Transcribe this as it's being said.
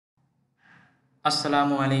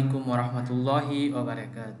আসসালামু আলাইকুম ওরহমতুল্লাহি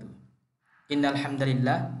ওবারাকাতু। ইন্নাল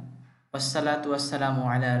হামদুলিল্লাহ ওয়াসসালাতু ওয়াসসালামু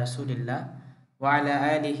আলা রাসূলিল্লাহ ওয়া আলা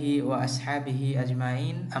আলিহি ওয়া আসহাবিহি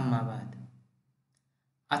আজমাইন আম্মা বাদ।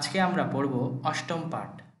 আজকে আমরা পড়ব অষ্টম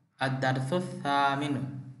পাঠ আদ-দারসুস সামিনু,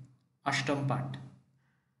 অষ্টম পাঠ।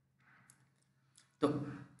 তো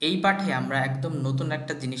এই পাঠে আমরা একদম নতুন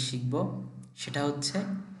একটা জিনিস শিখব, সেটা হচ্ছে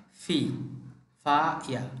ফি। ফা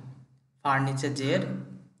ইয়া, ফার নিচে জের,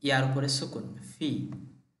 ইয়ার উপরে সুকুন, ফি।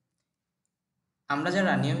 আমরা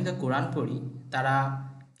যারা নিয়মিত কোরআন পড়ি তারা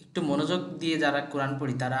একটু মনোযোগ দিয়ে যারা কোরআন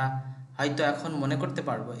পড়ি তারা হয়তো এখন মনে করতে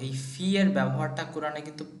পারবো এই ফি এর ব্যবহারটা কোরআনে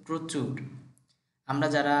কিন্তু প্রচুর। আমরা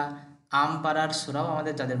যারা আম পাড়ার সূরাও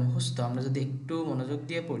আমাদের যাদের মুখস্থ, আমরা যদি একটু মনোযোগ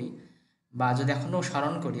দিয়ে পড়ি বা যদি এখনও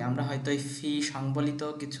স্মরণ করি, আমরা হয়তো এই ফি সংবলিত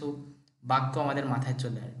কিছু বাক্য আমাদের মাথায়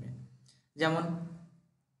চলে আসবে। যেমন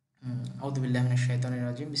আউযু বিল্লাহি মিনাশ শাইতানির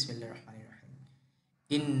রাজিম, বিসমিল্লাহির রহমানির রহিম।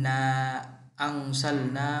 ইন্না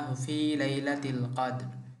আনসালনাহু ফি লাইলাতিল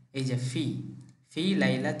কদর। এই যে ফি, ফি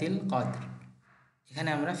লাইলাতিল কদর, এখানে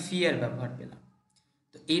আমরা ফি এর ব্যবহার পেলাম।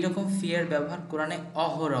 তো এইরকম ফি এর ব্যবহার কোরআনে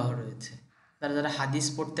অহরহ রয়েছে। তারা যারা হাদিস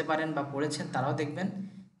পড়তে পারেন বা পড়েছেন তারাও দেখবেন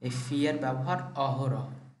এই ফি এর ব্যবহার অহরহ।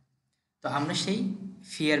 তো আমরা সেই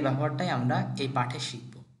ফি এর ব্যবহারটাই আমরা এই পাঠে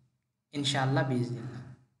শিখব ইনশাআল্লাহ বিইজনিল্লাহ।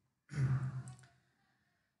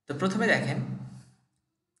 তো প্রথমে দেখেন,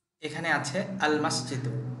 এখানে আছে আল মাসজিদ,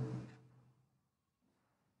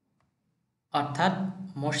 অর্থাৎ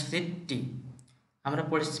মসজিদটি। আমরা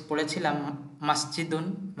পড়েছিলাম মাসজিদুন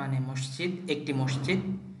মানে মসজিদ, একটি মসজিদ।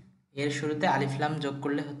 এর শুরুতে আলিফ লাম যোগ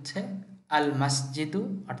করলে হচ্ছে আল মাসজিদু,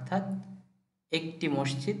 অর্থাৎ একটি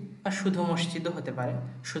মসজিদ বা শুধু মসজিদও হতে পারে।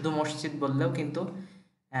 শুধু মসজিদ বললেও কিন্তু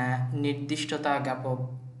নির্দিষ্টতা জ্ঞাপক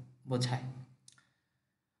বোঝায়।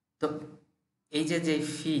 তো এই যে যে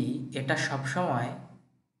ফি, এটা সবসময়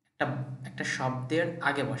একটা একটা শব্দের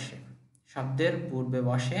আগে বসে, শব্দের পূর্বে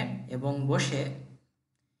বসে এবং বসে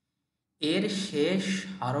এর শেষ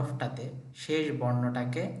হরফটাতে, শেষ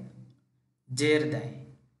বর্ণটাকে জের দেয়।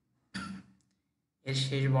 এর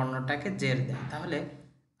শেষ বর্ণটাকে জের দেয়। তাহলে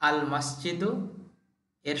আল মাসজিদু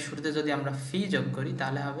এর শুরুতে যদি আমরা ফি যোগ করি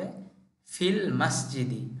তাহলে হবে ফিল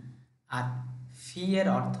মাসজিদি। আর ফি এর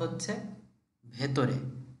অর্থ হচ্ছে ভেতরে,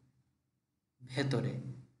 ভেতরে,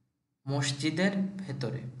 মসজিদের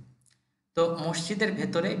ভেতরে। তো মসজিদের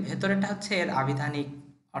ভেতরে, ভেতরেটা হচ্ছে এর আবিধানিক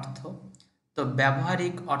অর্থ। তো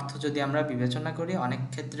ব্যবহারিক অর্থ যদি আমরা বিবেচনা করি, অনেক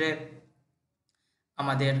ক্ষেত্রে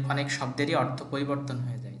আমাদের অনেক শব্দেরই অর্থ পরিবর্তন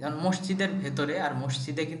হয়ে যায়। যেমন মসজিদের ভেতরে আর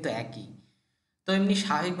মসজিদে কিন্তু একই। তো এমনি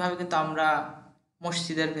স্বাভাবিকভাবে কিন্তু আমরা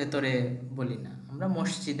মসজিদের ভেতরে বলি না, আমরা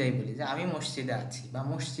মসজিদেই বলি যে আমি মসজিদে আছি বা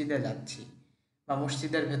মসজিদে যাচ্ছি বা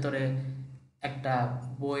মসজিদের ভেতরে একটা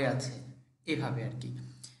বই আছে, এভাবে আর কি।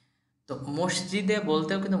 তো মসজিদে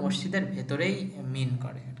বলতেও কিন্তু মসজিদের ভেতরেই মিন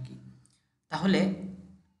করে আর কি। তাহলে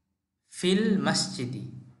ফিল মসজিদি,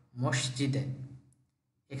 মসজিদে,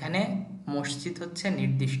 এখানে মসজিদ হচ্ছে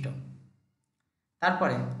নির্দিষ্ট।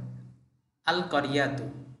 তারপরে আল করিয়াতু,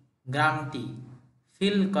 গ্রামটি,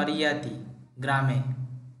 ফিল করিয়াতি, গ্রামে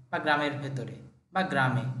বা গ্রামের ভেতরে বা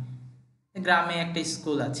গ্রামে, গ্রামে একটা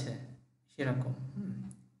স্কুল আছে সেরকম।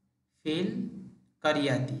 ফিল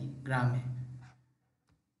করিয়াতি, গ্রামে।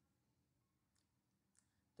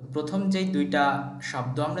 তো প্রথম যেই দুইটা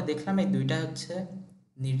শব্দ আমরা দেখলাম, এই দুইটা হচ্ছে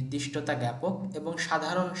নির্দিষ্টতা জ্ঞাপক এবং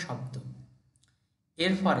সাধারণ শব্দ।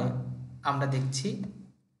 এরপরে আমরা দেখছি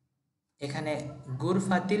এখানে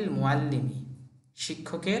গুরফাতিল মুআল্লিমি,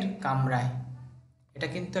 শিক্ষকের কামরায়। এটা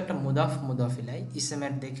কিন্তু একটা মুদাফ মুদাফিলাই,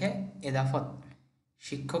 ইসমের দেখে এদাফত,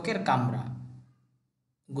 শিক্ষকের কামরা,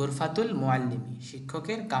 গুরফাতুল মুআল্লিমি,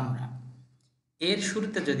 শিক্ষকের কামরা। এর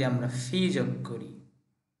শুরুতে যদি আমরা ফি যোগ করি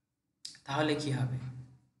তাহলে কি হবে?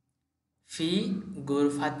 ফি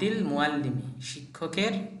গুরফাতিল মুআল্লিমি,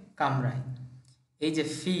 শিক্ষকের কামরায়। এই যে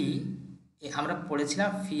ফি, আমরা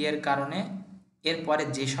পড়েছিলাম ফি এর কারণে এরপরে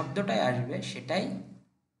যে শব্দটাই আসবে সেটাই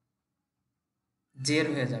জের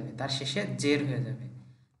হয়ে যাবে, তার শেষে জের হয়ে যাবে।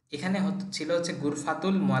 এখানে ছিল হচ্ছে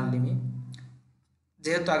গুরফাতুল মুআল্লিমি,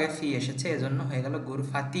 যেহেতু আগে ফি এসেছে এজন্য হয়ে গেল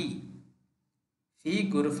গুরফাতি, ফি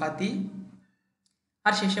গুরফাতি।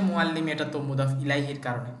 আর শেষে মুআল্লিমি, এটা তো মুদাফ ইলাইহির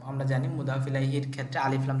কারণে, আমরা জানি মুদাফ ইলাইহির ক্ষেত্রে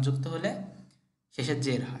আলিফ লাম যুক্ত হলে শেষে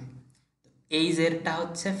জের হয়। এই জেরটা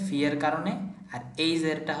হচ্ছে ফি এর কারণে, আর এই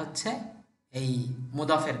জেরটা হচ্ছে এই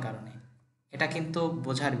মুদাফের কারণে। এটা কিন্তু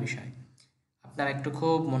বোঝার বিষয়, আপনারা একটু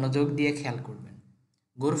খুব মনোযোগ দিয়ে খেয়াল করবেন।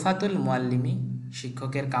 গুরফাতুল মুআল্লিমি,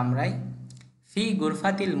 শিক্ষকের কামরায়। ফি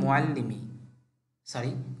গুরফাতিল মুআল্লিমি,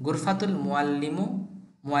 সরি, গুরফাতুল মুআল্লিমু,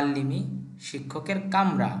 মুআল্লিমি, শিক্ষকের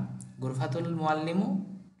কামরা। গুরফাতুল মুআল্লিমু,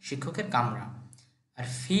 শিক্ষকের কামরা। আর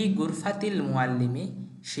ফি গুরফাতিল মুআল্লিমি,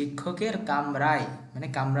 শিক্ষকের কামরায় মানে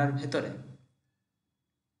কামরার ভেতরে।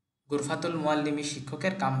 গুরফাতুল মুআল্লিমি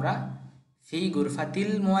শিক্ষকের কামরা, ফি গুরফাতিল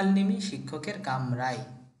মুআল্লিমি শিক্ষকের কামরায়।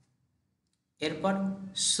 এরপর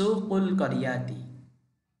সুকুল করিয়াতি,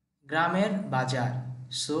 গ্রামের বাজার,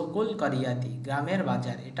 সুকুল করিয়াতি গ্রামের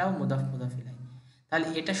বাজার, এটাও মুদাফ মুদাফ ইলাইহি। তাহলে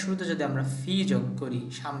এটা শুরুতে যদি আমরা ফি যোগ করি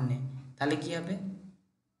সামনে, তাহলে কি হবে?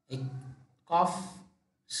 এই কফ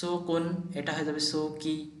সুকুন এটা হয়ে যাবে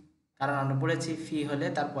সুকি, কারণ আমরা পড়েছি ফি হলে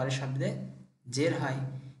তার পরের শব্দে জের হয়।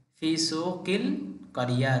 ফি সুকিল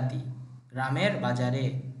করিয়াতি গ্রামের বাজারে,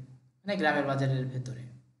 মানে গ্রামের বাজারের ভেতরে।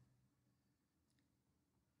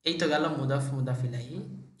 এই তো গেল মুদাফ মুদাফ ইলাইহি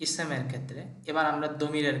ইসমের ক্ষেত্রে। এবার আমরা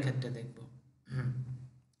দমিরের ক্ষেত্রে দেখব।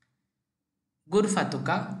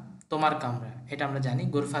 গুরফাতুকা তোমার কামরা, এটা আমরা জানি।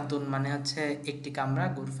 গুরফাতুন মানে হচ্ছে একটি কামরা,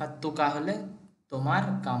 গুরফাতুকা হলে তোমার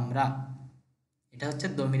কামরা, এটা হচ্ছে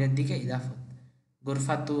দমিরের দিকে ইদাফত।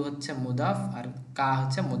 গুরফাতু হচ্ছে মুদাফ আর কা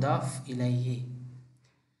হচ্ছে মুদাফ ইলাইহি।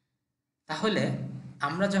 তাহলে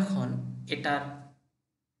আমরা যখন এটার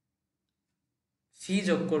ফি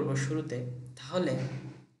যোগ করব শুরুতে, তাহলে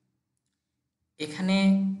এখানে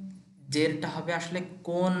জেরটা হবে আসলে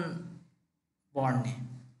কোন বর্ণে,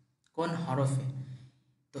 কোন হরফে?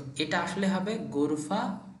 তো এটা আসলে হবে গুরফা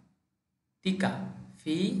তিকা,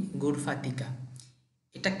 ফি গুরফা তিকা।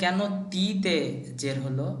 এটা কেন তিতে জের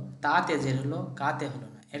হলো, তাতে জের হলো, কাতে হলো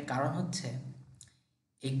না? এর কারণ হচ্ছে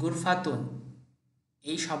এই গুরফাতুন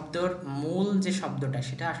এই শব্দর মূল যে শব্দটা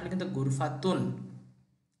সেটা আসলে কিন্তু গুরফাতুন,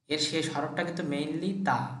 এর শেষ হরফটা কিন্তু মেইনলি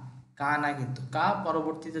তা, কা না, কিন্তু কা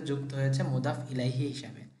পরবর্তীতে যুক্ত হয়েছে মুদাফ ইলাইহি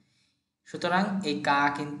হিসাবে। সুতরাং এই কা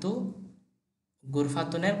কিন্তু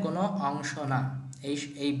গুরফাতুনের কোনো অংশ না,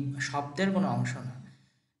 এই শব্দের কোনো অংশ না।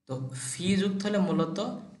 তো ফি যুক্ত হলে মূলত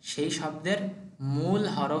সেই শব্দের মূল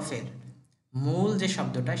হরফের, মূল যে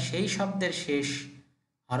শব্দটা সেই শব্দের শেষ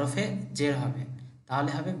হরফে জের হবে।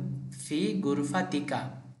 তাহলে হবে ফি গুরফাতিকা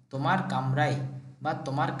তোমার কামরায় বা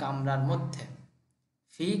তোমার কামরার মধ্যে,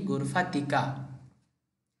 ফি গুরফাতিকা।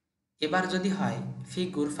 এবার যদি হয় ফি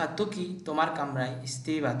গুরফাতুকি তোমার কামরায়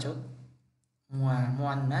স্ত্রীবাচক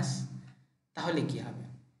মুআন্নাস, তাহলে কি হবে?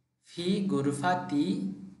 ফি গুরফাতি,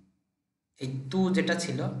 এই তু যেটা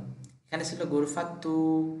ছিল এখানে ছিল গুরফাতু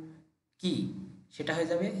কি, সেটা হয়ে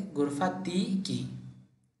যাবে গুরফাতি কি,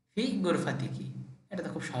 ফি গুরফাতি কি। এটা তো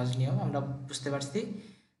খুব সহজ নিয়ম, আমরা বুঝতে পারছি।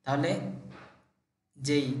 তাহলে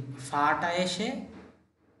যেই ফাটা এসে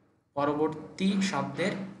পরবর্তী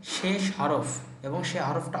শব্দের শেষ হরফ, এবং সে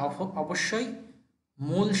হরফটা অবশ্যই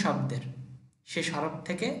মূল শব্দের শেষ হরফ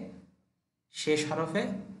থেকে শেষ হরফে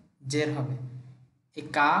জের হবে। এই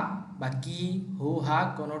কা বা কি, হু, হা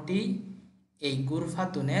কোনোটি এই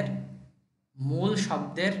গুরফাতুনের মূল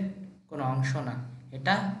শব্দের কোনো অংশ না,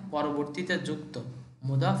 এটা পরবর্তীতে যুক্ত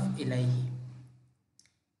মুদাফ ইলাইহি।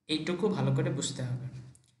 এইটুকু ভালো করে বুঝতে হবে।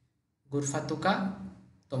 গুরফাতুকা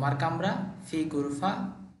তোমার কামরা, ফি গুরফা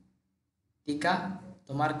তিকা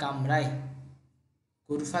তোমার কামরায়,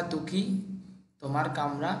 গুরফাতুকি তোমার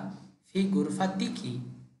কামরা, ফি গুরফাতিকি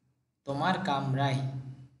তোমার কামরায়।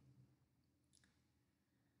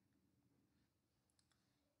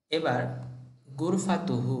 এবার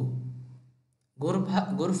গুরফাতুহু,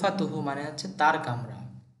 গুরফাতুহু মানে হচ্ছে তার কামরা,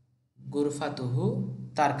 গুরফাতুহু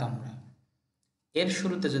তার কামরা। এর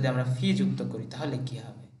শুরুতে যদি আমরা ফি যুক্ত করি তাহলে কি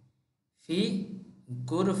হবে? ফি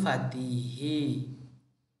গুরফাতিহি।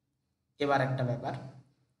 এবার একটা ব্যাপার,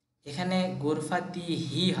 এখানে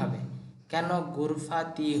গুরফাতিহি হবে, কেন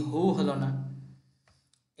গুরফাতিহু হলো না?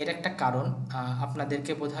 এর একটা কারণ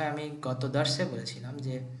আপনাদেরকে বোধহয় আমি গত দর্শে বলেছিলাম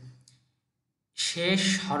যে শেষ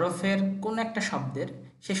হরফের কোন একটা শব্দের,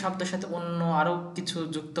 সে শব্দের সাথে অন্য আরও কিছু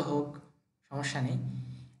যুক্ত হোক, সমস্যা নেই,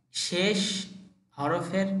 শেষ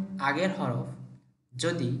হরফের আগের হরফ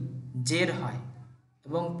যদি জের হয়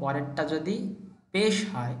এবং পরেরটা যদি পেশ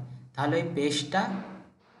হয়, তাহলে ওই পেশটা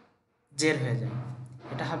জের হয়ে যায়।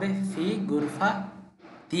 এটা হবে ফি গুরফা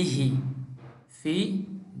তিহি, ফি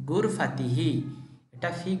গুরফা তিহি। এটা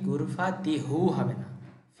ফি গুরফা তিহু হবে না,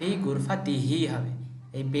 ফি গুরফা তিহি হবে।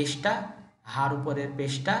 এই পেশটা, হার উপরের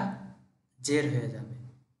পেশটা জের হয়ে যাবে,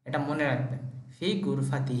 এটা মনে রাখবেন। ফি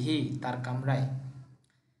গুরফা তিহি তার কামরায়।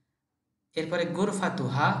 এরপরে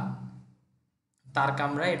গুরফাতুহা তার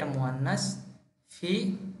কামরায়, এটা মুআন্নাস, ফি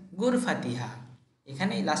গুরফাতিহা।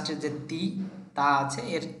 এখানে লাস্টের যে তি তা আছে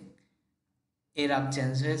এর আব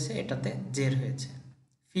চেঞ্জ হয়েছে, এটাতে জের হয়েছে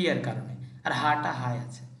ফি এর কারণে। আর হাটা হাই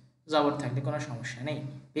আছে, জবর থাকলে কোনো সমস্যা নেই,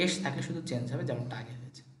 পেশ থাকলে শুধু চেঞ্জ হবে যেমনটা আগে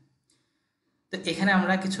হয়েছে। তো এখানে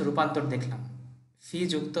আমরা কিছু রূপান্তর দেখলাম। ফি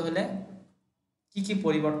যুক্ত হলে কি কি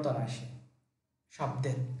পরিবর্তন আসে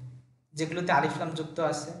শব্দের, যেগুলোতে আলিফলাম যুক্ত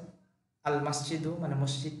আছে। আল মসজিদু মানে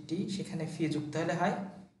মসজিদটি, সেখানে ফি যুক্ত হলে হয়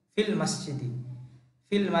ফিল মসজিদি,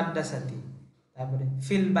 ফিল মাদ্রাসাতি, তারপরে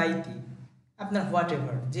ফিল বাইতি, আপনার হোয়াট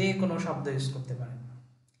এভার যে কোনো শব্দ ইউজ করতে পারেন।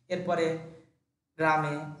 এরপরে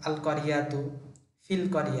গ্রামে আল করিয়াতু ফিল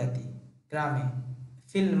করিয়াতি গ্রামে,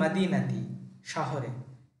 ফিল মাদিনাতি শহরে,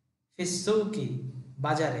 ফিস সৌকি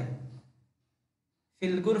বাজারে,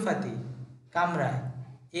 ফিল গুরফাতি কামরায়,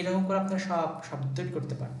 এরকম করে আপনার সব শব্দ তৈরি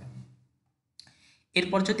করতে পারবেন।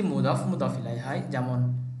 এরপর যদি মুদফ ইলাইহি হয়, যেমন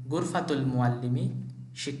গুরফাতুল মুআল্লিমি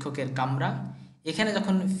শিক্ষকের কামরা, এখানে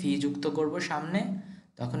যখন ফি যুক্ত করব সামনে,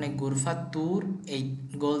 তখন এই গুরফাতুর এই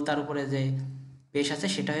গোল তার উপরে যে পেশ আছে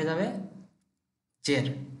সেটা হয়ে যাবে জের,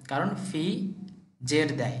 কারণ ফি জের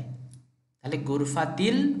দেয়। তাহলে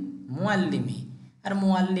গুরফাতিল মুআল্লিমি, আর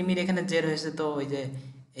মুআল্লিমির এখানে জের হয়েছে, তো ওই যে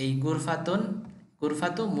এই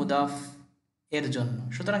গুরফাতু মুদাফ এর জন্য,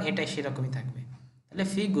 সুতরাং এটাই সেরকমই থাকবে। তাহলে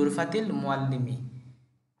ফি গুরফাতিল মুআল্লিমি,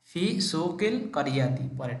 ফি সুকিল করিয়াতি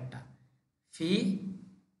পরেরটা, ফি,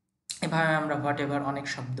 এভাবে আমরা হোয়াট এভার অনেক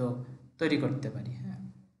শব্দ তৈরি করতে পারি। হ্যাঁ,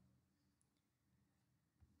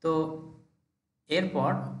 তো এর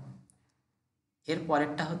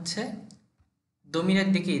পরেরটা হচ্ছে দমিরের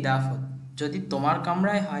দিকে ইদাফত। যদি তোমার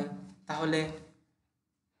কামরায় হয় তাহলে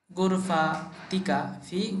গুরফা তিকা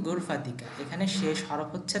ফি গুরফা তিকা, এখানে শেষ হরফ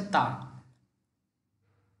হচ্ছে তা,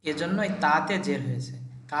 এজন্য এই তাতে জের হয়েছে,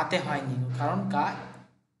 কাতে হয়নি, কারণ কা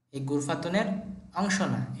এই গুরফাতুনের অংশ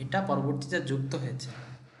না, এটা পরবর্তীতে যুক্ত হয়েছে।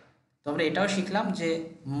 তো আমরা এটাও শিখলাম যে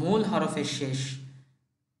মূল হরফের শেষ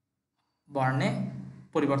বর্ণে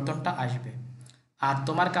পরিবর্তনটা আসবে। আর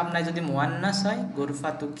তোমার কামনায় যদি মুয়ান্নাস হয়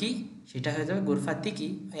গুরফাতুকি, সেটা হয়ে যাবে গুরফাতিকি,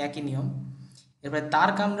 একই নিয়ম। এরপরে তার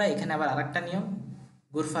কামরা, এখানে আবার আরেকটা নিয়ম,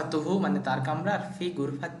 গুরফাতুহু মানে তার কামরা, আর ফি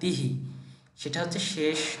গুরফাতিহি সেটা হচ্ছে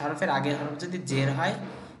শেষ হরফের আগের হরফ যদি জের হয়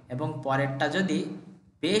এবং পরেরটা যদি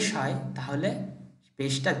পেশ হয় তাহলে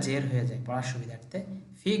পেশটা জের হয়ে যায় পড়ার সুবিধার্থে,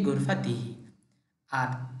 ফি গুরফাতিহি। আর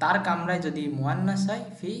তার কামরায় যদি মুয়ান্নাস হয়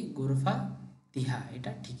ফি গুরফা তিহা,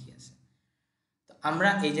 এটা ঠিকই আছে। তো আমরা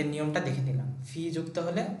এই যে নিয়মটা দেখে নিলাম, ফি যুক্ত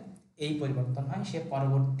হলে এই পরিবর্তন হয়, সে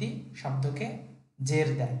পরবর্তী শব্দকে জের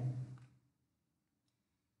দেয়।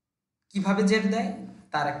 কিভাবে জের দেয়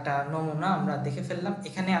তার একটা নমুনা আমরা দেখে ফেললাম।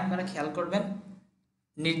 এখানে আপনারা খেয়াল করবেন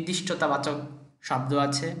নির্দিষ্টতাবাচক শব্দ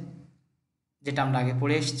আছে, যেটা আমরা আগে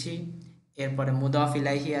পড়ে এসেছি। এরপরে মুদাফ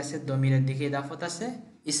ইলাইহি আছে, দমিরের দিকে ইদাফত আছে,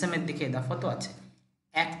 ইসমের দিকে ইদাফতও আছে।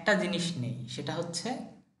 একটা জিনিস নেই, সেটা হচ্ছে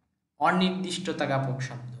অনির্দিষ্টতা জ্ঞাপক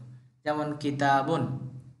শব্দ, যেমন কিতাবুন,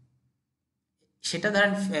 সেটা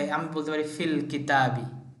ধরেন আমি বলতে পারি ফিল কিতাবি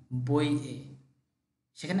বই এ,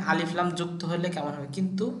 সেখানে আলিফ লাম যুক্ত হলে কেমন হবে,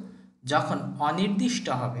 কিন্তু যখন অনির্দিষ্ট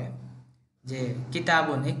হবে যে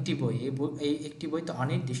কিতাবুন একটি বই, এই একটি বই তো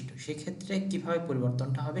অনির্দিষ্ট, সেক্ষেত্রে কিভাবে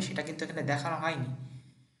পরিবর্তনটা হবে সেটা কিন্তু এখানে দেখানো হয়নি।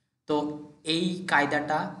 তো এই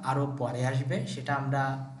কায়দাটা আরও পরে আসবে, সেটা আমরা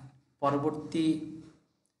পরবর্তী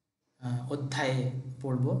অধ্যায়ে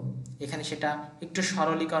পড়ব। এখানে সেটা একটু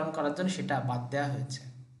সরলীকরণ করার জন্য সেটা বাদ দেওয়া হয়েছে।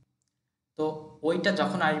 তো ওইটা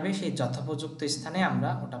যখন আসবে সেই যথোপযুক্ত স্থানে আমরা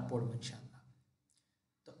ওটা পড়ব ইনশাআল্লাহ।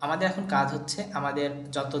 তো আমাদের এখন কাজ হচ্ছে আমাদের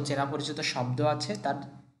যত চেনা পরিচিত শব্দ আছে তার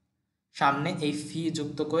সামনে এই ফি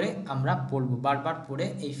যুক্ত করে আমরা পড়ব, বারবার পড়ে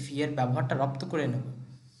এই ফি এর ব্যবহারটা রপ্ত করে নেব।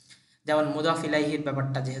 যেমন মুদাফ ইলাইহির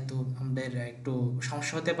ব্যাপারটা যেহেতু আমাদের একটু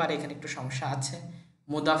সমস্যা হতে পারে, এখানে একটু সমস্যা আছে,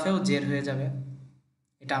 মুদাফেও জের হয়ে যাবে,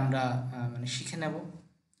 এটা আমরা মানে শিখে নেব।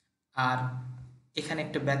 আর এখানে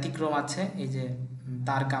একটা ব্যতিক্রম আছে, এই যে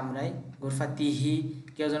তার কামরায় গুরফাতিহি,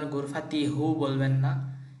 কেউ যেন গুরফাতিহু বলবেন না,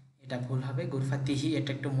 এটা ভুল হবে, গুরফাতিহি, এটা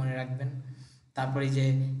একটু মনে রাখবেন। তারপরে যে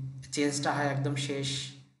চেঞ্জটা হয় একদম শেষ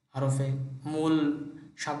হরফে, মূল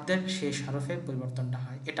শব্দের শেষ হরফে পরিবর্তনটা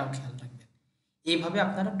হয়, এটাও খেয়াল রাখবেন। এইভাবে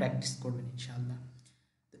আপনারা প্র্যাকটিস করবেন ইনশাআল্লাহ।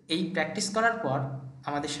 তো এই প্র্যাকটিস করার পর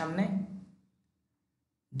আমাদের সামনে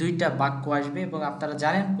দুইটা বাক্য আসবে, এবং আপনারা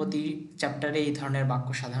জানেন প্রতি চ্যাপ্টারে এই ধরনের বাক্য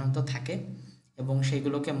সাধারণত থাকে, এবং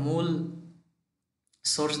সেইগুলোকে মূল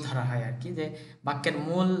সোর্স ধরা হয় আর কি, যে বাক্যের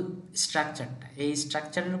মূল স্ট্রাকচারটা, এই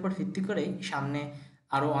স্ট্রাকচারের উপর ভিত্তি করেই সামনে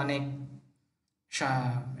আরও অনেক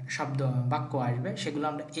শব্দ বাক্য আসবে, সেগুলো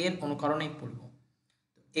আমরা এর অনুকরণেই পড়ব।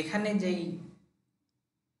 এখানে যেই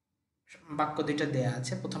বাক্য দুইটা দেয়া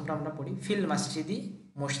আছে, প্রথমটা আমরা পড়ি, ফিল মসজিদি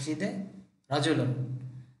মসজিদে রজুলন।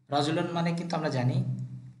 রজুলন মানে কিন্তু আমরা জানি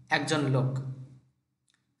একজন লোক,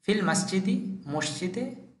 ফিল মসজিদি মসজিদে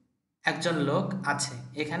একজন লোক আছে,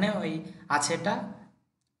 এখানে ওই আছেটা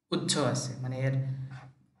উচ্চ আছে, মানে এর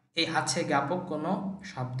এই আছে জ্ঞাপক কোনো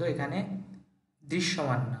শব্দ এখানে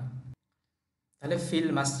দৃশ্যমান না। তাহলে ফিল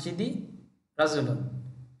মসজিদি রাজুলুন,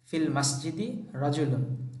 ফিল মসজিদি রাজুলুন,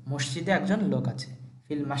 মসজিদে একজন লোক আছে,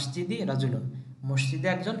 ফিল মসজিদি রাজুলুন, মসজিদে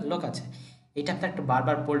একজন লোক আছে। এটা আপনি একটু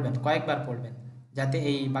বারবার পড়বেন, কয়েকবার পড়বেন, যাতে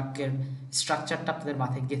এই বাক্যের স্ট্রাকচারটা আপনাদের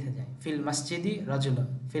মাথায় গেঁথে যায়। Feel মসজিদি রাজুলুন,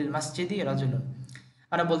 feel মসজিদি রাজুলুন।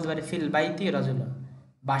 আমরা বলতে পারি ফিল বাইতি রাজুলুন,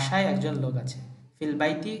 বাসায় একজন লোক আছে। ফিল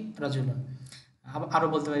বাইতি রাজুলুন। আরও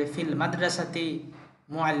বলতে পারি ফিল মাদ্রাসাতি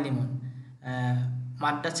মুআল্লিমুন।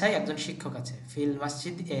 মাদ্রাসায় একজন শিক্ষক আছে।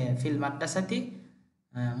 ফিল মাদ্রাসাতি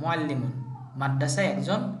মুআল্লিমুন। মাদ্রাসায়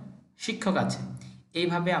একজন শিক্ষক আছে।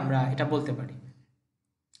 এইভাবে আমরা এটা বলতে পারি।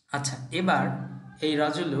 আচ্ছা, এবার এই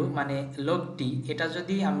রাজুলু মানে লোকটি, এটা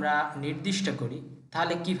যদি আমরা নির্দিষ্ট করি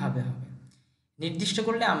তাহলে কিভাবে হবে? নির্দিষ্ট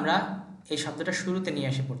করলে আমরা এই শব্দটা শুরুতে নিয়ে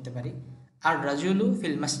এসে পড়তে পারি। আর রাজুলু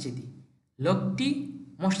ফিল মসজিদি, লোকটি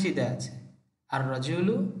মসজিদে আছে। আর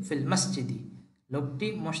রাজুলু ফিল মসজিদি, লোকটি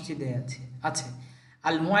মসজিদে আছে।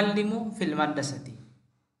 আল মুআল্লিমু ফিল মাদ্রাসাতি,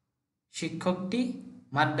 শিক্ষকটি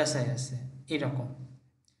মাদ্রাসায় আছে। এরকম।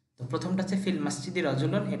 তো প্রথমটা হচ্ছে ফিল মসজিদি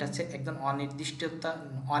রাজুলুন, এটা হচ্ছে একজন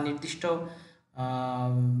অনির্দিষ্ট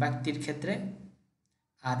ব্যক্তির ক্ষেত্রে।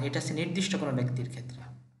 আর এটা হচ্ছে নির্দিষ্ট কোনো ব্যক্তির ক্ষেত্রে।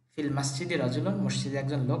 ফিল মসজিদি রাজুলুন, মসজিদে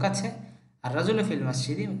একজন লোক আছে। আর রাজুলু ফিল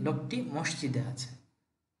মসজিদি, লোকটি মসজিদে আছে।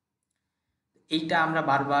 এইটা আমরা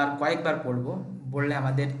বারবার কয়েকবার বললে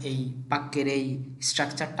আমাদের এই বাক্যের এই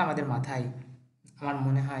স্ট্রাকচারটা আমাদের মাথায়, আমার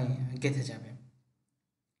মনে হয়, গেঁথে যাবে।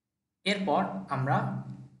 এরপর আমরা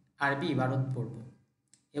আরবি ইবারত পড়ব।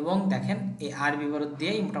 এবং দেখেন এই আরবি ইবারত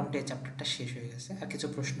দিয়েই মোটামুটি এই চ্যাপ্টারটা শেষ হয়ে গেছে। আর কিছু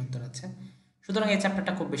প্রশ্ন উত্তর আছে। সুতরাং এই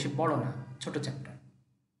চ্যাপ্টারটা খুব বেশি বড় না, ছোট চ্যাপ্টার।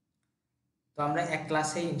 তো আমরা এক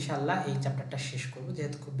ক্লাসেই ইনশাল্লাহ এই চ্যাপ্টারটা শেষ করব,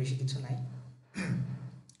 যেহেতু খুব বেশি কিছু নাই।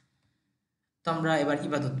 তো আমরা এবার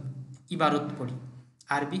ইবারত পড়ি।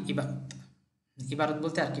 আরবি ইবারত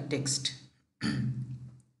বলতে আর কি টেক্সট।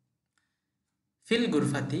 ফিল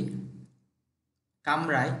গুরফাতি,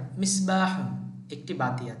 কামরায়, মিসবাহুন, একটি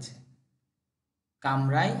বাতি আছে।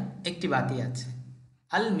 কামরায় একটি বাতি আছে।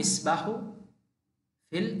 আল মিসবাহু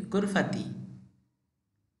ফিল গুরফাতি,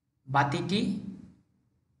 বাতিটি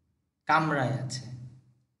কামরায় আছে।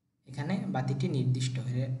 এখানে বাতিটি নির্দিষ্ট,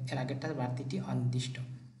 এর আগেরটা বাতিটি অনির্দিষ্ট।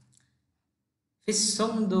 ফিস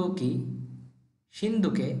সুন্দুকি,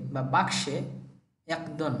 সিন্ধুকে বা বাক্সে,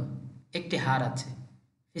 একদন, একটি হার আছে।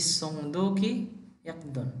 ফিস সুন্দুকি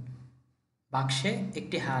একদন, বাক্সে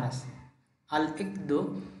একটি হার আছে। আল ইকদু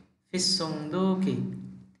ফিস সুন্দুকি,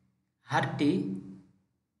 হারটি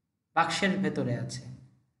বাক্সের ভেতরে আছে।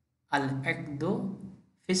 আল ইকদু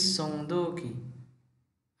ফিস সুন্দুকি,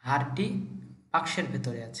 হারটি বাক্সের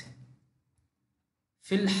ভেতরে আছে।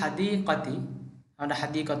 ফিল হাদিকাতি, আমরা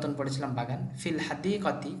হাদিকাতুন পড়েছিলাম বাগান। ফিল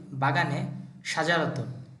হাদিকাতি, বাগানে, সাজারাতুন,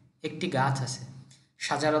 একটি গাছ আছে।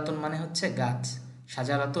 সাজারাতুন মানে হচ্ছে গাছ।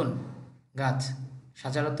 সাজারাতুন গাছ,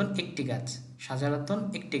 সাজারাতুন একটি গাছ। সাজারাতুন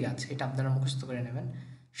একটি গাছ, এটা আপনারা মুখস্থ করে নেবেন।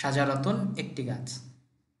 সাজারাতুন একটি গাছ।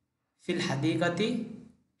 ফিল হাদিকাতি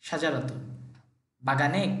সাজারাতুন,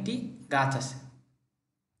 বাগানে একটি গাছ আছে।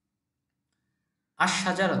 আর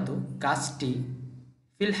সাজারাতু, গাছটি,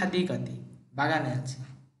 ফিল হাদিকাতি, বাগানে আছে।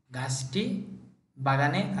 গাছটি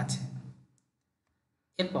বাগানে আছে।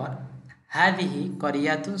 এরপর হাদিহি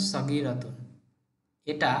করিয়াতুন সগীরাতুন,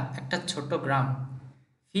 এটা একটা ছোট গ্রাম।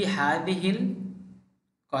 ফি হাদিহিল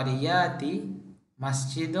করিয়াতি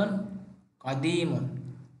মসজিদুন কদিমুন।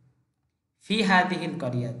 ফি হাদিহিল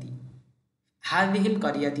করিয়াতি, হাদিহিল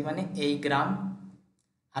করিয়াতি মানে এই গ্রাম।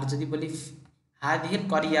 আর যদি বলি হাদিহিল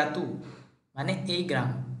করিয়াতু মানে এই গ্রাম।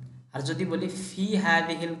 আর যদি বলি ফি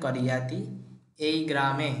হাদিহিল করিয়াতি, এই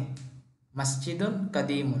গ্রামে, মসজিদুন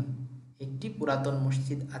কদিমুন, একটি পুরাতন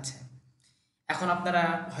মসজিদ আছে। এখন আপনারা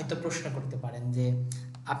হয়তো প্রশ্ন করতে পারেন যে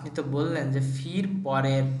আপনি তো বললেন যে ফির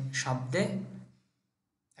পরের শব্দে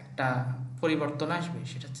একটা পরিবর্তন আসবে,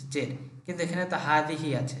 সেটা হচ্ছে জের, কিন্তু এখানে তো হাদিহি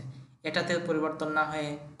আছে, এটাতে পরিবর্তন না হয়ে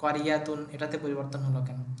করিয়াতুন, এটাতে পরিবর্তন হলো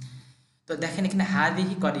কেন? তো দেখেন এখানে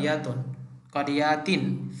হাদিহি করিয়াতুন, করিয়াতিন,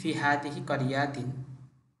 ফি হাদিহি করিয়াতিন,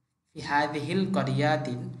 ফি হাদিহিল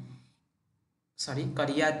করিয়াতিন, সরি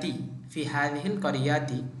করিয়াতি, ফি হাদিহিল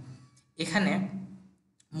করিয়াতি, এখানে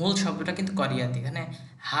মূল শব্দটা কিন্তু করিয়াতি। এখানে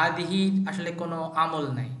হাদিহি আসলে কোনো আমল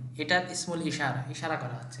নাই, এটা ইসমুল ইশারা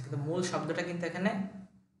করা হচ্ছে, কিন্তু মূল শব্দটা কিন্তু এখানে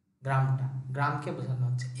গ্রামকে বোঝানো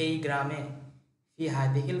হচ্ছে। এই গ্রামে, ফি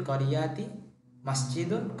হাদিহিল করিয়াতি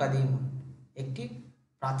মসজিদুন কদিমুন, একটি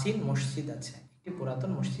প্রাচীন মসজিদ আছে, একটি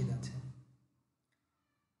পুরাতন মসজিদ আছে।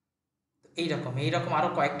 এইরকম আরো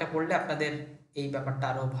কয়েকটা পড়লে আপনাদের এই ব্যাপারটা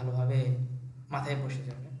আরো ভালোভাবে মাথায় বসে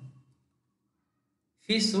যাবে।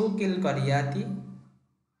 ফি সুকিল করিয়াতি,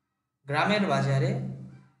 গ্রামের বাজারে,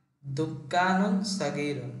 দুক্কানুন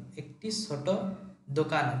সগীরুন, একটি ছোট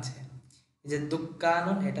দোকান আছে। এই যে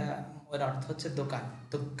দুক্কানুন, এটা ওর অর্থ হচ্ছে দোকান।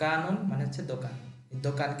 দুক্কানুন মানে হচ্ছে দোকান,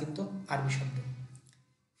 দোকান কিন্তু আরবি শব্দ।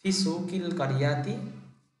 ফি সুকিল করিয়াতি,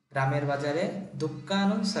 গ্রামের বাজারে,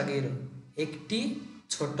 দুক্কানুন সগীরুন, একটি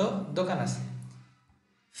ছোট দোকান আছে।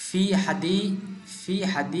 ফি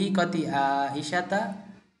হাদিকতি আইশাতা,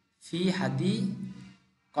 ফি হাদি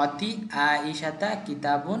কতি আইসাতা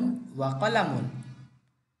কিতাবুন ওয়া কলামুন।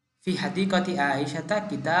 ফি হাদিকতি আইসাতা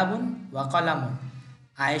কিতাবুন ওয়া কলামুন।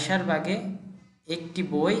 আয়েশার ব্যাগে একটি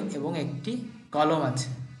বই এবং একটি কলম আছে।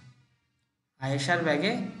 আয়েশার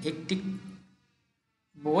ব্যাগে একটি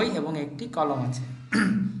বই এবং একটি কলম আছে।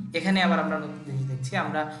 এখানে আবার আমরা নতুন জিনিস দেখছি।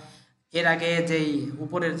 আমরা এর আগে যেই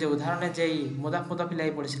উপরের যে উদাহরণে যেই মুদাফ মুদাফ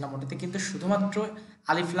ইলাইহি পড়েছিলাম, ওটাতে কিন্তু শুধুমাত্র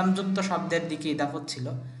আলিফ লাম যুক্ত শব্দের দিকে ইদাফত ছিল,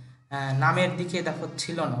 নামের দিকে ইদাফত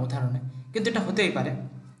ছিল না উদাহরণে, কিন্তু এটা হতেই পারে।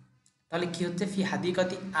 তাহলে কি হচ্ছে? ফি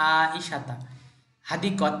হাদিকতি আইসাতা।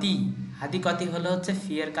 হাদিকতি, হাদিকতি হলো হচ্ছে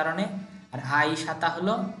ফি এর কারণে, আর আইসাতা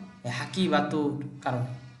হলো হাকিবাতুর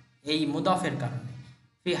কারণে, এই মুদফের কারণে।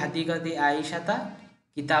 ফি হাদিকতি আইসাতা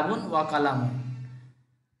কিতাবুন ওয়া কালামুন।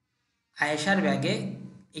 আয়েশার ব্যাগে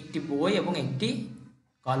একটি বই এবং একটি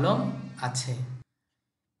কলম আছে।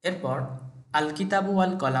 এরপর আল কিতাবু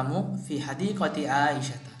ওয়াল কলামু ফি হাদিকতি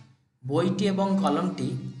আইসাতা। বইটি এবং কলমটি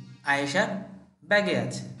আয়েশার ব্যাগে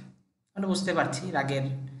আছে। আমরা বুঝতে পারছি রাগের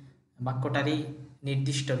বাক্যটারই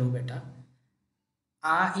নির্দিষ্ট রূপ এটা।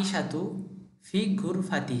 আইসাতু ফি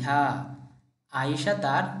গুরফাতিহা। আয়েশা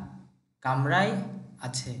তার কামরায়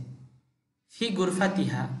আছে। ফি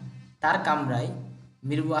গুরফাতিহা, তার কামরায়।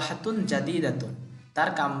 মিরওয়াহাতুন জাদিদাতুন, তার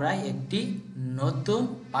কামরায় একটি নতুন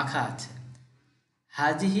পাখা আছে।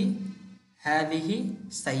 হাজিহি হাদিহি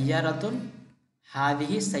সাইয়ারাতুন।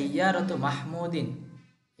 হাদিহি সাইয়ারাতু মাহমুদিন,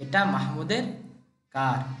 এটা মাহমুদের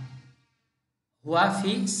কার। হুয়া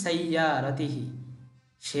ফি সাইয়ারাতিহি,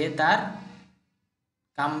 সে তার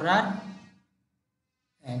কামরার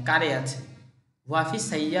কারে আছে। হুয়া ফি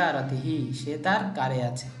সাইয়ারাতিহি, সে তার কারে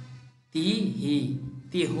আছে। তি হি,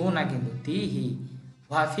 তি হু না কিন্তু, তি হি।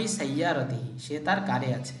 হুয়া ফি সাইয়ারাতিহি, সে তার কারে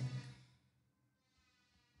আছে।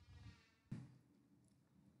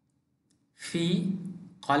 ফি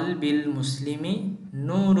কলবিল মুসলিমি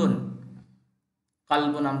নূরুন।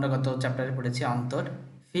 কলবুন আমরা গত চ্যাপ্টারে পড়েছি অন্তর।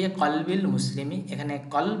 ফি কলবিল মুসলিমি, এখানে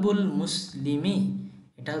কলবুল মুসলিমি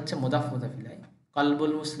এটা হচ্ছে মুদাফ মুদাফ ইলাইহি।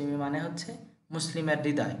 কলবুল মুসলিমি মানে হচ্ছে মুসলিমের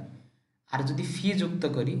হৃদয়। আর যদি ফি যুক্ত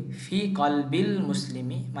করি, ফি কলবিল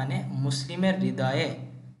মুসলিমি মানে মুসলিমের হৃদয়ে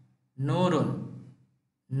নূরুন,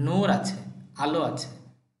 নূর আছে, আলো আছে।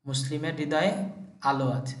 মুসলিমের হৃদয়ে আলো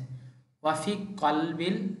আছে। ওয়াফি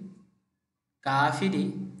কলবিল কাফিরি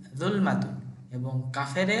যুলমাতুন, এবং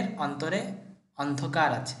কাফেরের অন্তরে অন্ধকার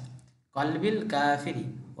আছে। কলবিল কাফিরি,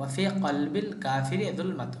 ওয়াফি কলবিল কাফিরি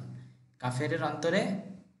যুলমাতুন, কাফেরের অন্তরে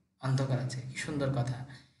অন্ধকার আছে। কি সুন্দর কথা।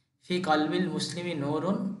 ফি কলবিল মুসলিমি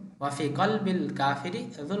নূরুন ওয়াফি কলবিল কাফিরি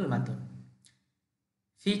যুলমাতুন।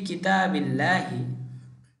 ফি কিতাবিল্লাহি,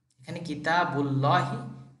 এখানে কিতাবুল্লাহি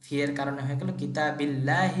ফি এর কারণে হয়ে গেল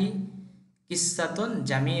কিতাবিল্লাহি কিসসাতুন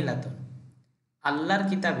জামিলাতুন। আল্লাহর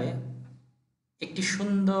কিতাবে একটি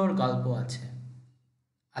সুন্দর গল্প আছে।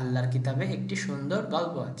 আল্লাহর কিতাবে একটি সুন্দর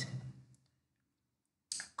গল্প আছে।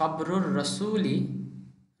 কবরুর রসুলি,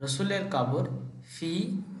 রসুলের কবর। ফি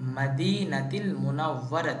মদিনাতিল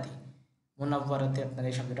মুনাওয়ারাতি। মুনাওয়ারাতে আপনারা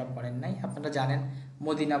এই শব্দটা পড়েন নাই, আপনারা জানেন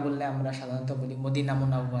মদিনা বললে আমরা সাধারণত বলি মদিনা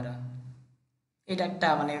মুনাওয়ারা। এটা একটা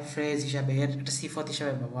মানে ফ্রেজ হিসাবে, এর একটা সিফত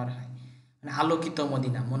হিসাবে ব্যবহার হয়, মানে আলোকিত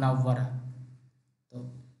মদিনা, মুনাওয়ারা। তো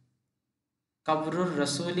কবরুর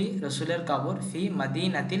রসুলি, রসুলের কবর। ফি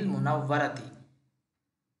মদিনাতিল মুনাওয়ারাতি,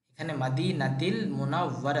 এখানে মদিনাতিল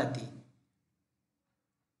মুনাওয়ারাতি,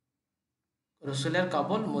 রসুলের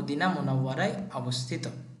কবর মদিনা মুনাওয়ারায় অবস্থিত।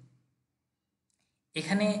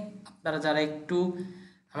 এখানে আপনারা যারা একটু,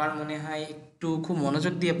 আমার মনে হয় একটু খুব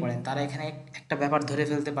মনোযোগ দিয়ে পড়েন, তারা এখানে একটা ব্যাপার ধরে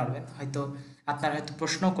ফেলতে পারবেন। হয়তো আপনারা হয়তো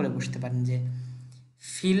প্রশ্ন করে বুঝতে পারেন যে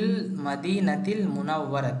ফিল মদিনাতিল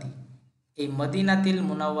মুনাওয়ারাতি, এই মদিনাতিল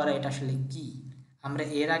মুনাওয়ারা এটা আসলে কি। আমরা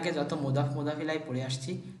এর আগে যত মুদাফ মুদাফিলাই পড়ে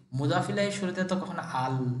আসছি, মুদাফিলাই শুরুতে তো কখনো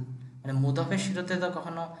আল, মানে মুদাফের শুরুতে তো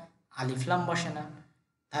কখনো আলিফলাম বসে না।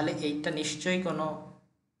 তাহলে এইটা নিশ্চয়ই কোনো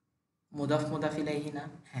মুদাফ মুদাফ ইলাইহি না।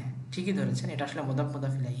 হ্যাঁ, ঠিকই ধরেছেন, এটা আসলে মুদাফ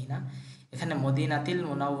মুদাফ ইলাইহি না। এখানে মদিনাতিল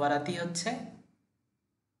মুনাওয়ারাতি হচ্ছে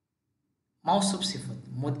মাউসুফ সিফত।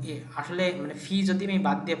 আসলে মানে ফি যদি আমি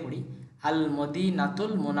বাদ দিয়ে পড়ি, আল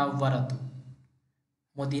মদিনাতুল মুনাওয়ারাতু,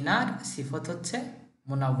 মদিনার সিফত হচ্ছে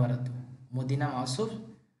মুনাওয়ারাতু। মদিনা মাউসুফ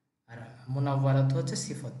আর মুনাওয়ারাতু হচ্ছে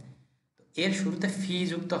সিফত। তো এর শুরুতে ফি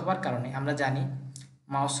যুক্ত হওয়ার কারণে আমরা জানি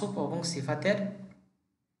মাউসুফ এবং সিফাতের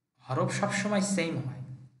হরফ সবসময় সেম হয়।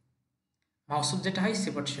 মাউসুফ যেটা হয়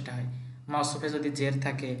সিফত সেটা হয়। মাউসুফে যদি জের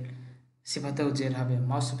থাকে সিফাতেও জের হবে,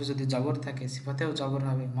 মাউসুফে যদি জবর থাকে সিফাতেও জবর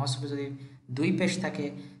হবে, মাউসুফে যদি দুই পেশ থাকে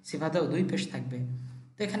সিফাতেও দুই পেশ থাকবে।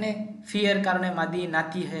 তো এখানে ফি এর কারণে মাদি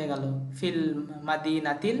নাতি হয়ে গেল, ফিল মাদি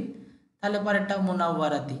নাতিল, তাহলে পরেরটা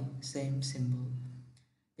মুনাওয়ারাতি, সেম সিম্পল।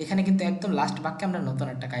 এখানে কিন্তু একদম লাস্ট বাক্যে আমরা নতুন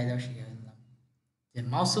একটা কায়দা শিখে ফেললাম যে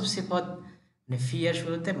মাউসুফ সিফত মানে ফি এর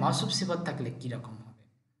শুরুতে মাউসুফ সিফত থাকলে কীরকম হবে,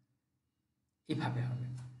 কীভাবে হবে।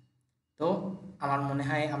 তো আমার মনে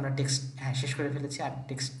হয় আমরা টেক্সট শেষ করে ফেলেছি, আর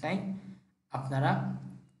টেক্সট নাই। আপনারা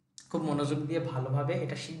খুব মনোযোগ দিয়ে ভালোভাবে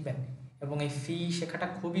এটা শিখবেন, এবং এই ফি শেখাটা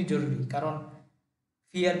খুবই জরুরি, কারণ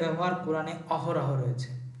ফি এর ব্যবহার কোরআনে অহরহ রয়েছে।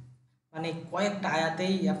 মানে কয়েকটা আয়াত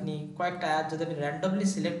যদি আপনি র্যান্ডমলি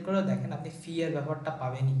সিলেক্ট করেও দেখেন, আপনি ফি এর ব্যবহারটা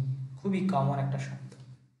পাবেনই, খুবই কমন একটা শব্দ।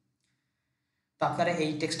 তো আপনারা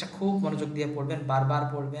এই টেক্সটটা খুব মনোযোগ দিয়ে পড়বেন, বারবার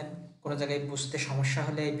পড়বেন। কোনো জায়গায় বুঝতে সমস্যা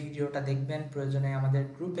হলে এই ভিডিওটা দেখবেন, প্রয়োজনে আমাদের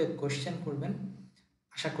গ্রুপে কোয়েশ্চেন করবেন।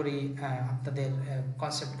 আশা করি আপনাদের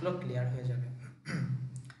কনসেপ্টগুলো ক্লিয়ার হয়ে যাবে।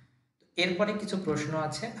 এরপরে কিছু প্রশ্ন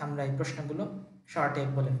আছে, আমরা এই প্রশ্নগুলো শর্টে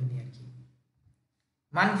বলে ফেলি আর কি।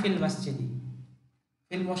 মান ফিল মসজিদি,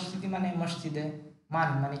 ফিল মসজিদি মানে মসজিদে, মান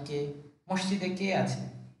মানে কে, মসজিদে কে আছে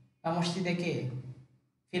বা মসজিদে কে।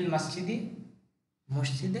 ফিল মসজিদি,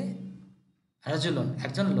 মসজিদে রাজুলন,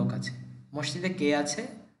 একজন লোক আছে। মসজিদে কে আছে,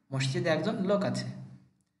 মসজিদে একজন লোক আছে।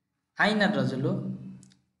 আইনার রাজুলু,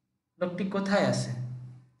 লোকটি কোথায় আছে।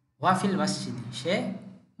 ওয়াফিল মসজিদি, সে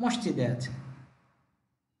মসজিদে আছে।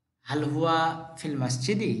 হাল হুয়া ফিল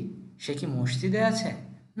মসজিদি, সে কি মসজিদে আছে।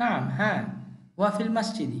 নাম, হ্যাঁ। ওয়াফিল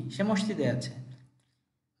মসজিদি, সে মসজিদে আছে।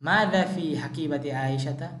 মা দাফি হাকিবাতি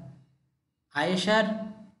আয়েশাতা, আয়েশার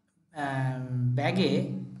ব্যাগে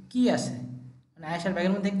কি আছে, মানে আয়েশার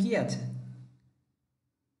ব্যাগের মধ্যে কি আছে।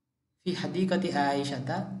 ফি হাদিকাতি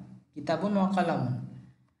আয়েশাতা কিতাবুন ওয়া কলামুন,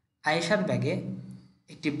 আয়েশার ব্যাগে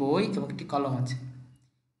একটি বই এবং একটি কলম আছে।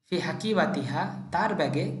 ফি হাকিবাতিহা, তার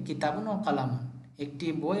ব্যাগে কিতাবুন ও কলামুন, একটি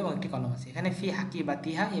বই এবং একটি কলম আছে। এখানে ফি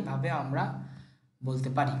হাকিবাতিহা এভাবে আমরা বলতে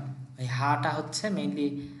পারি। এই হাটা হচ্ছে মেইনলি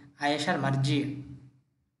আয়েশার মার্জি,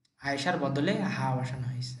 আয়েশার বদলে হা বসানো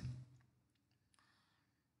হয়েছে।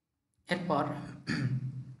 এরপর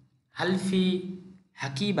হালফি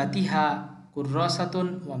হাকিবাতিহা কুর্রসাতুন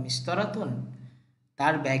ওয়া মিস্তরাতুন,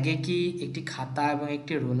 তার ব্যাগে কি একটি খাতা এবং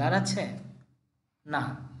একটি রোলার আছে। না,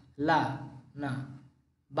 লা, না।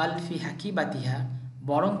 বালফি হাকিবাতিহা,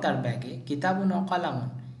 বরং তার ব্যাগে কিতাবুন ও কলামুন,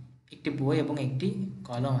 একটি বই এবং একটি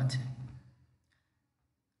কলম আছে।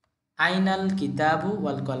 আইনাল কিতাবু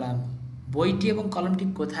ওয়াল কলামু, বইটি এবং কলমটি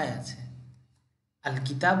কোথায় আছে। আল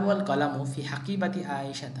কিতাবু ওয়াল কলামু ফি হাকিবাতি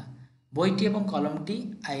আয়েশাতা, বইটি এবং কলমটি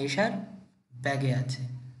আয়েশার ব্যাগে আছে।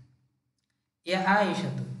 এ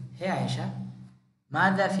আয়েশাতু, হে আয়েশা,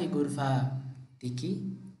 মাযা ফি গুরফা তিকি,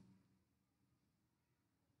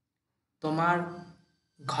 তোমার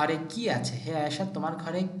ঘরে কি আছে। হে আয়েশা, তোমার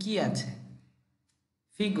ঘরে কি আছে।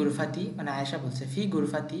 ফি গুরফাতি, মানে আয়েশা বলছে, ফি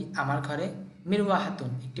গুরফাতি, আমার ঘরে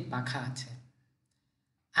মিরওয়াহাতুন, একটি পাখা আছে।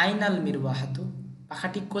 আইনাল মিরওয়াহাতু,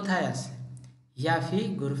 পাখাটি কোথায় আছে। ইয়া ফি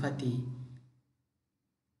গুরফাতি,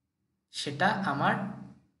 সেটা আমার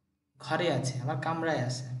ঘরে আছে, আমার কামরায়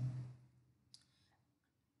আছে।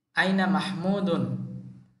 আইনা মাহমুদুন,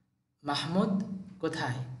 মাহমুদ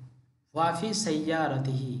কোথায়। ওয়াফি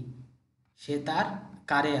সাইয়ারতিহি, সে তার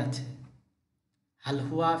কারে আছে। হাল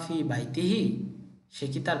হুয়া ফি বাইতিহি, সে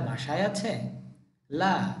কি তার বাসায় আছে।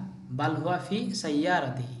 লা, বাল হুয়া ফি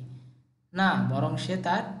সাইয়ারতিহি, না, বরং সে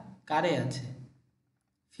তার কারে আছে।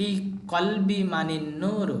 ফি কলবি মানিন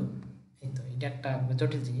নূর, এই তো এটা একটা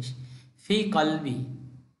জটিল জিনিস। ফি কলবি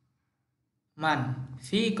মান,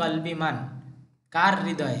 ফি কলবি মান, কার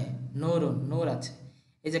হৃদয়ে, নূর, নূর আছে।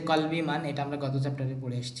 এই যে কলবি মান, এটা আমরা গত চ্যাপ্টারে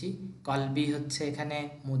পড়ে এসেছি। কলবি হচ্ছে এখানে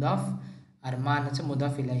মুদফ, আর মান হচ্ছে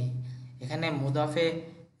মুদফ ইলাইহি। এখানে মুদফে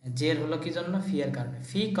জের হলো কি জন্য, ফি এর কারণে।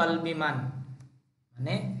 ফি কলবি মান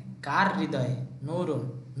মানে কার হৃদয়ে, নূরুন,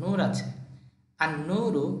 নূর আছে। আর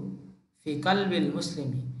নূরু ফি কলবিল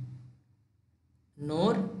মুসলিমি,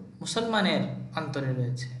 নূর মুসলমানের অন্তরে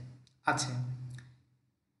রয়েছে, আছে।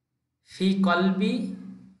 ফি কলবি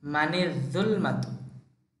মানে যুলমাতু,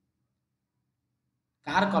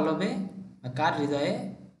 কার কলবে বা কার হৃদয়ে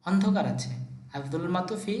অন্ধকার আছে। আর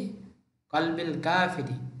যুলমাতু ফি কলবিল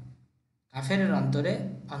কাফিরি, কাফেরের অন্তরে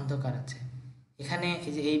অন্ধকার আছে। এখানে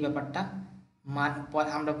এই যে এই ব্যাপারটা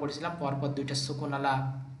আমরা পড়েছিলাম, পরপর দুইটা সুকুনওয়ালা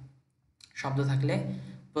শব্দ থাকলে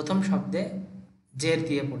প্রথম শব্দে জের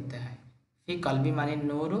দিয়ে পড়তে হয়। ফি কলবি মানির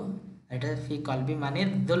নূরু, এটা ফি কলবি মানির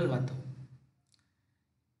যুলমাতু।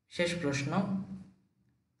 শেষ প্রশ্ন,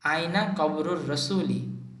 আইনা কবরুর রসুলি,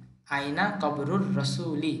 আইনা কবরুর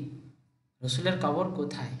রসুলি, রসুলের কবর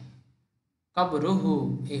কোথায়। কবরুহু,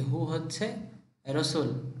 এই হু হচ্ছে রসুল,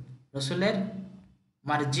 রসুলের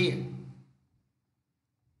মার্জি,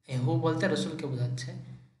 এই হু বলতে রসুলকে বোঝাচ্ছে।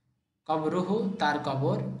 কবরুহু, তার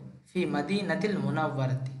কবর, ফি মদিনাতিল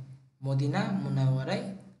মুনাওয়ারাতি, মদিনা মুনাওয়ারায়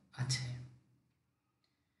আছে।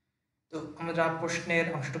 তো আমরা প্রশ্নের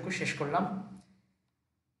অংশটুকু শেষ করলাম।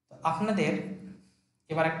 আপনাদের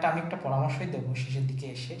এবার আমি একটা পরামর্শই দেবো শেষের দিকে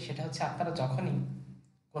এসে, সেটা হচ্ছে আপনারা যখনই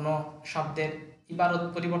কোনো শব্দের ইবারত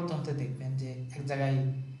পরিবর্তন হতে দেখবেন, যে এক জায়গায়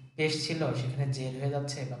পেশ ছিল সেখানে জের হয়ে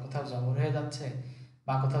যাচ্ছে, বা কোথাও জবর হয়ে যাচ্ছে,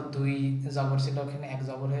 বা কোথাও দুই জবর ছিল ওখানে এক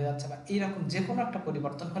জবর হয়ে যাচ্ছে, বা এইরকম যে কোনো একটা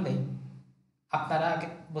পরিবর্তন হলেই আপনারা আগে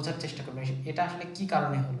বোঝার চেষ্টা করবেন এটা আসলে কি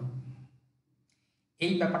কারণে হলো।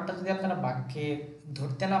 এই ব্যাপারটা যদি আপনারা বাক্যে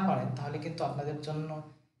ধরতে না পারেন তাহলে কিন্তু আপনাদের জন্য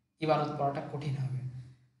ইবারত পড়াটা কঠিন হবে।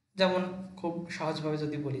 যেমন খুব সহজভাবে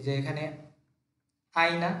যদি বলি যে এখানে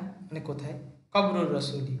আয়না মানে কোথায়, কবরুর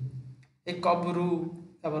রসুলি, এই কবরু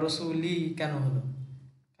আবার রসুলি কেন হলো?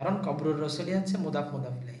 কারণ কবরুর রসুলি হচ্ছে মুদাফ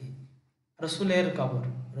মুদাফ ইলাইহি, রসুলের কবর,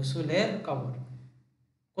 রসুলের কবর,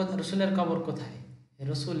 রসুলের কবর কোথায়,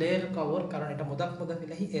 রসুলের কবর, কারণ এটা মুদাফ মুদাফ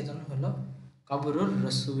ইলাইহি, এজন্য হলো কবরুর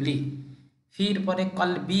রসুলি। ফির পরে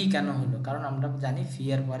কল বি কেন হলো? কারণ আমরা জানি ফি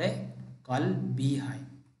এর পরে কল বি হয়,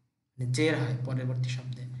 মানে জের হয় পরবর্তী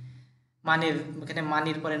শব্দে। মানির, এখানে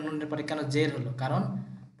মানির পরে নুনের পরে কেন জের হলো? কারণ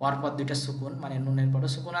পরপর দুইটা সুকুন, মানে নুনের পরেও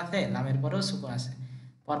সুকুন আছে, লামের পরেও সুকুন আছে,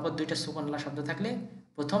 পরপর দুইটা সুকুনওয়ালা শব্দ থাকলে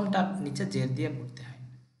প্রথমটার নিচে জের দিয়ে পড়তে হয়।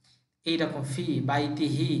 এইরকম ফি বাইতি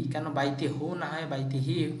হি কেন বাইতি হু না হয় বাইতি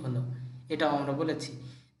হি হলো, এটাও আমরা বলেছি।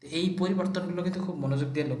 তো এই পরিবর্তনগুলো কিন্তু খুব মনোযোগ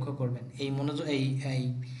দিয়ে লক্ষ্য করবেন। এই মনোযোগ এই এই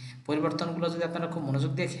পরিবর্তনগুলো যদি আপনারা খুব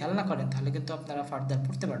মনোযোগ দিয়ে খেয়াল না করেন তাহলে কিন্তু আপনারা ফার্দার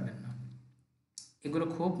পড়তে পারবেন না। এগুলো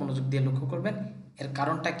খুব মনোযোগ দিয়ে লক্ষ্য করবেন, এর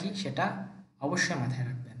কারণটা কি সেটা অবশ্যই মাথায়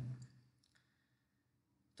রাখবেন।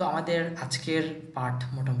 তো আমাদের আজকের পাঠ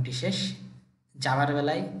মোটামুটি শেষ। যাওয়ার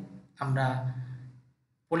বেলায় আমরা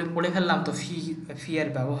পড়ে ফেললাম তো ফি এর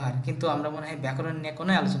ব্যবহার, কিন্তু আমরা মনে হয় ব্যাকরণ নিয়ে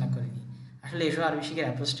কোনো আলোচনা করিনি। আসলে এসব আরবি শিখের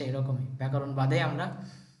অ্যাপ্রোচটা এরকমই, ব্যাকরণ বাদে আমরা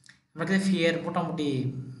কিন্তু ফি এর মোটামুটি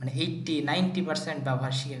মানে 80-90%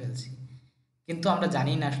 ব্যবহার শিখে ফেলছি, কিন্তু আমরা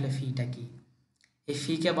জানি না আসলে ফিটা কি। এই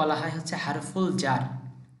ফিকে বলা হয় হচ্ছে হারফুল জার।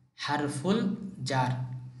 হারফুল জার,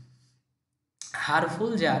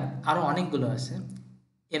 হারফুল জার আরও অনেকগুলো আছে,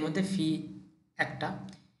 এর মধ্যে ফি একটা।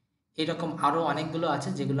 এরকম আরও অনেকগুলো আছে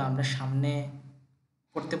যেগুলো আমরা সামনে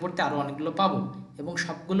পড়তে পড়তে আরও অনেকগুলো পাবো, এবং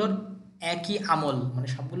সবগুলোর একই আমল, মানে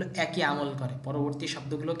সবগুলো একই আমল করে, পরবর্তী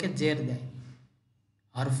শব্দগুলোকে জের দেয়।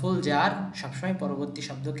 হরফুল জার সবসময় পরবর্তী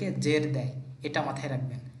শব্দকে জের দেয়, এটা মাথায়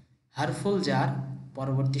রাখবেন। হরফুল জার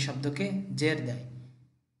পরবর্তী শব্দকে জের দেয়।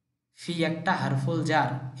 ফি একটা হারফুল জার,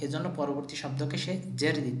 এজন্য পরবর্তী শব্দকে সে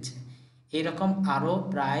জের দিচ্ছে। এইরকম আরও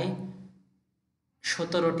প্রায়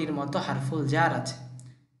 17টির মতো হারফুল জার আছে,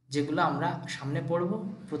 যেগুলো আমরা সামনে পড়ব।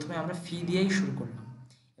 প্রথমে আমরা ফি দিয়েই শুরু করলাম,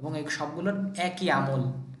 এবং এই সবগুলোর একই আমল।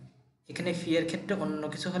 এখানে ফি এর ক্ষেত্রে অন্য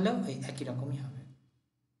কিছু হলেও এই একই রকমই হবে।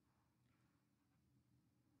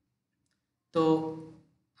 তো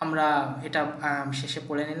আমরা এটা শেষে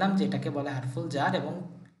পড়ে নিলাম যে এটাকে বলে হারফুল জার, এবং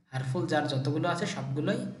হারফুল জার যতগুলো আছে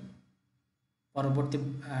সবগুলোই পরবর্তী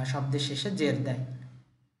শব্দের শেষে জের দেয়।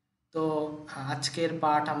 তো আজকের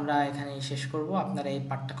পাঠ আমরা এখানেই শেষ করব। আপনারা এই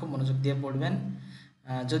পাঠটা খুব মনোযোগ দিয়ে পড়বেন।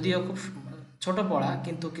 যদিও খুব ছোট পড়া,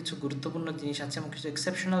 কিন্তু কিছু গুরুত্বপূর্ণ জিনিস আছে এবং কিছু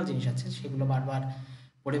এক্সেপশনাল জিনিস আছে, সেগুলো বারবার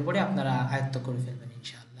পড়ে পড়ে আপনারা আয়ত্ত করে ফেলবেন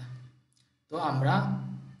ইনশাআল্লাহ। তো আমরা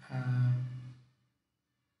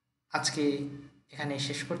আজকে এখানে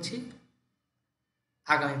শেষ করছি,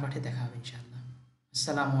 আগামী পাঠে দেখা হবে ইনশাআল্লাহ।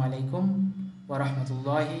 আসসালামু আলাইকুম ওয়া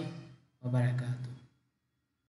রাহমাতুল্লাহি ওয়া বারাকাতুহু।